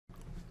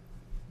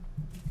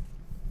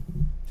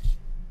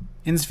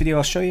In this video,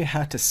 I'll show you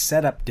how to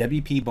set up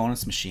WP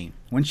Bonus Machine.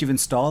 Once you've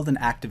installed and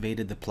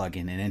activated the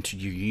plugin and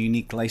entered your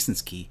unique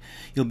license key,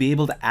 you'll be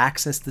able to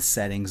access the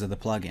settings of the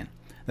plugin.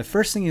 The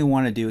first thing you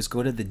want to do is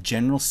go to the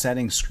General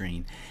Settings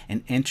screen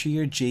and enter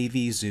your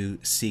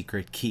JVZoo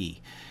secret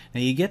key.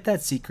 Now you get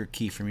that secret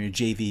key from your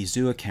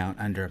JVZoo account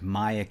under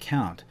My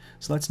Account.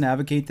 So let's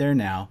navigate there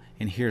now,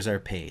 and here's our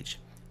page.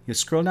 You'll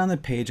scroll down the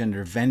page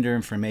under Vendor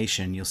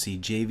Information, you'll see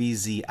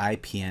JVZ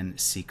IPN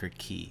secret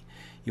key.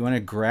 You want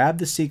to grab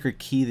the secret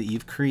key that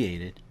you've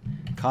created,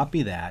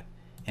 copy that,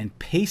 and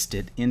paste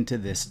it into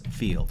this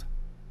field.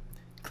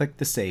 Click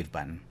the Save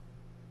button.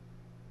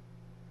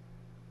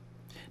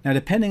 Now,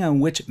 depending on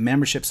which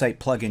membership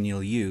site plugin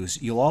you'll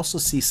use, you'll also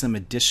see some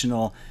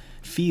additional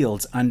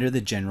fields under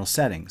the general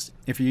settings.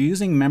 If you're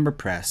using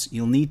MemberPress,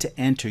 you'll need to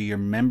enter your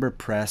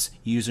MemberPress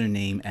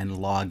username and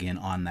login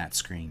on that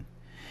screen.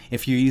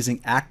 If you're using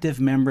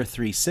ActiveMember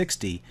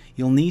 360,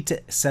 you'll need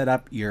to set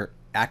up your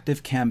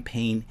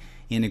ActiveCampaign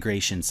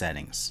integration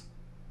settings.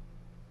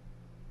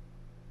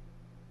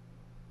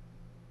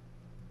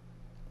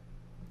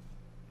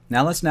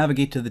 Now let's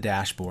navigate to the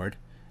dashboard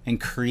and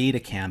create a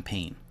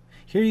campaign.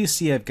 Here you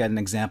see I've got an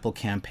example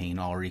campaign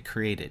already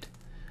created.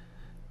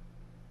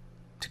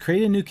 To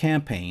create a new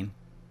campaign,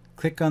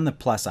 click on the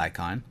plus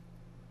icon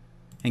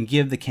and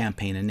give the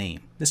campaign a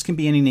name. This can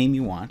be any name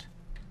you want.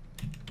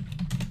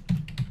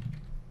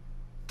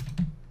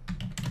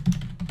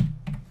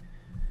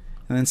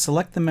 And then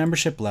select the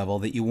membership level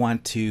that you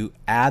want to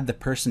add the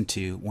person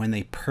to when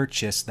they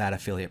purchase that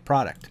affiliate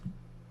product.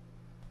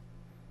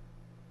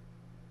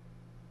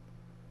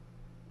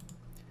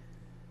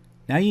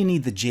 Now you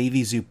need the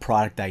JVZoo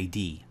product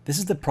ID. This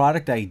is the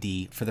product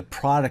ID for the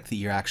product that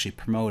you're actually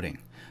promoting.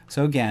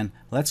 So again,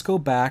 let's go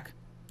back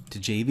to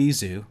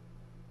JVZoo,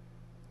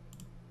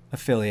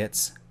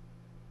 Affiliates,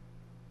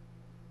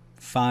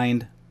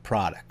 Find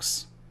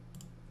Products.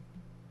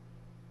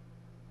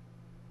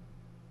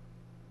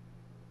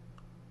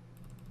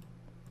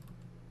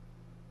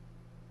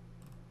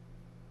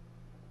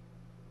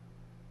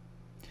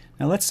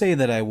 Now let's say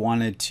that I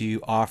wanted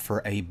to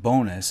offer a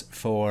bonus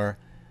for,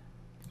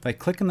 if I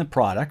click on the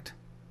product,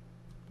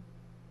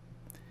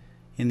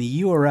 in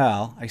the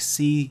URL I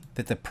see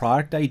that the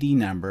product ID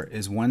number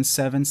is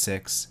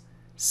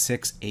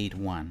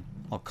 176681.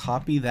 I'll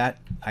copy that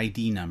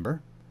ID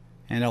number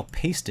and I'll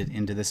paste it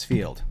into this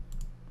field.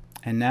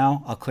 And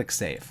now I'll click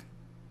Save.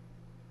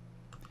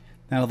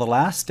 Now the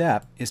last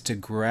step is to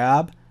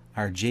grab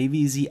our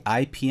JVZ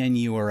IPN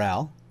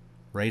URL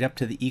right up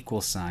to the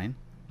equal sign,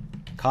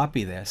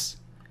 copy this,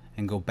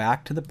 and go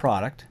back to the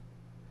product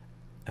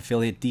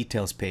affiliate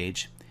details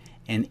page,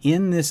 and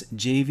in this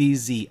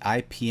JVZ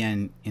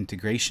IPN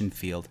integration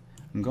field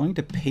I'm going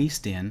to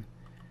paste in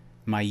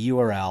my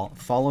URL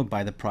followed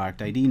by the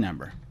product ID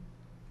number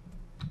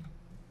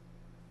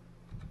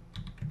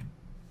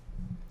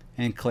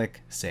and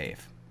click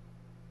Save.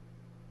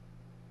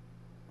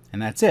 And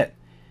that's it.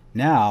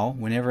 Now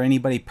whenever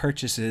anybody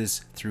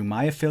purchases through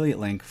my affiliate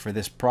link for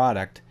this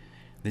product,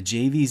 the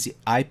JVZ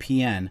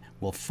IPN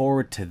will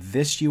forward to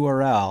this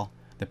URL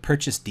the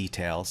purchase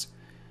details,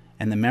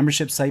 and the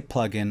membership site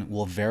plugin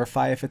will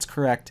verify if it's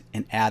correct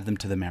and add them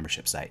to the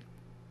membership site.